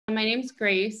my name's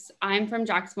Grace. I'm from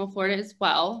Jacksonville, Florida as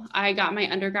well. I got my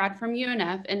undergrad from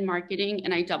UNF in marketing,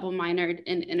 and I double minored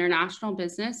in international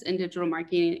business and digital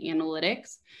marketing and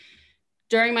analytics.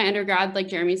 During my undergrad, like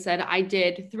Jeremy said, I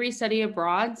did 3 study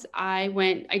abroads. I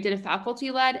did a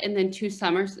faculty-led and then 2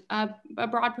 summer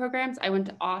abroad programs. I went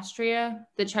to Austria,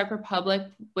 the Czech Republic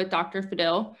with Dr.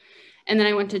 Fadil, and then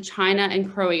I went to China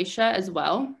and Croatia as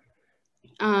well.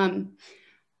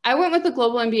 I went with the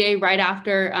Global MBA right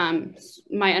after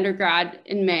my undergrad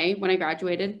in May when I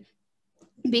graduated,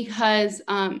 because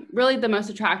really the most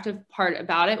attractive part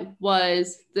about it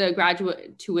was the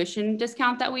graduate tuition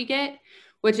discount that we get,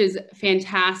 which is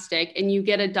fantastic. And you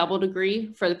get a double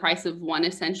degree for the price of one,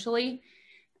 essentially.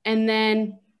 And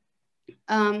then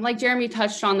like Jeremy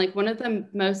touched on, like one of the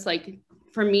most, like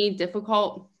for me,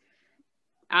 difficult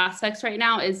aspects right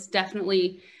now is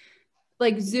definitely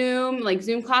like Zoom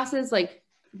classes. Like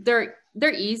they're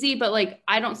easy, but like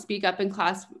I don't speak up in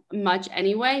class much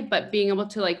anyway, but being able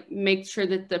to like make sure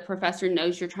that the professor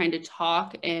knows you're trying to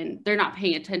talk and they're not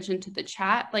paying attention to the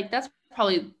chat, like that's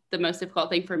probably the most difficult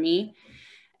thing for me.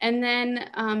 And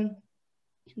then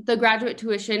the graduate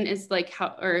tuition is like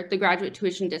the graduate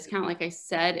tuition discount, like I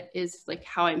said, is like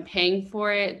how I'm paying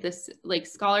for it. This like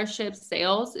scholarships,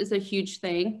 sales is a huge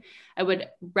thing. I would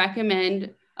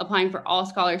recommend applying for all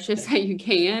scholarships that you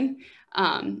can.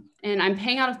 And I'm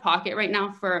paying out of pocket right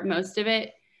now for most of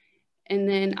it. And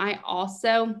then I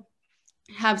also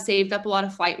have saved up a lot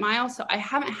of flight miles. So I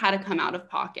haven't had to come out of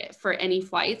pocket for any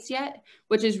flights yet,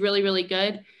 which is really, really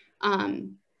good.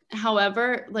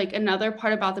 However, like another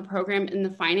part about the program in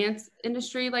the finance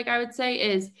industry, like I would say,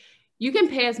 is you can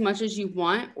pay as much as you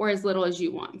want or as little as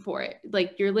you want for it.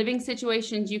 Like your living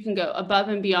situations, you can go above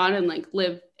and beyond and like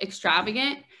live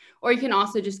extravagant, or you can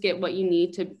also just get what you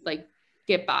need to like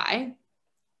get by,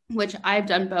 which I've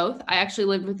done both. I actually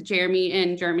lived with Jeremy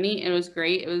in Germany. It was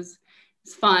great. It's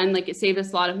fun. Like it saved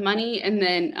us a lot of money. And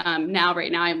then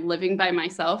right now I'm living by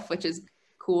myself, which is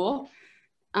cool.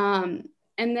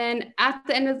 And then at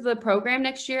the end of the program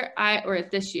next year,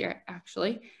 this year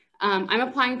actually, I'm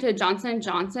applying to Johnson &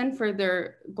 Johnson for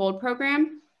their gold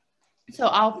program. So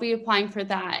I'll be applying for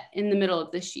that in the middle of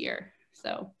this year.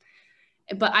 So,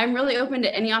 but I'm really open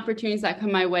to any opportunities that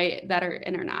come my way that are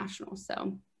international.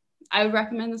 So I would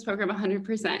recommend this program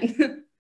 100%.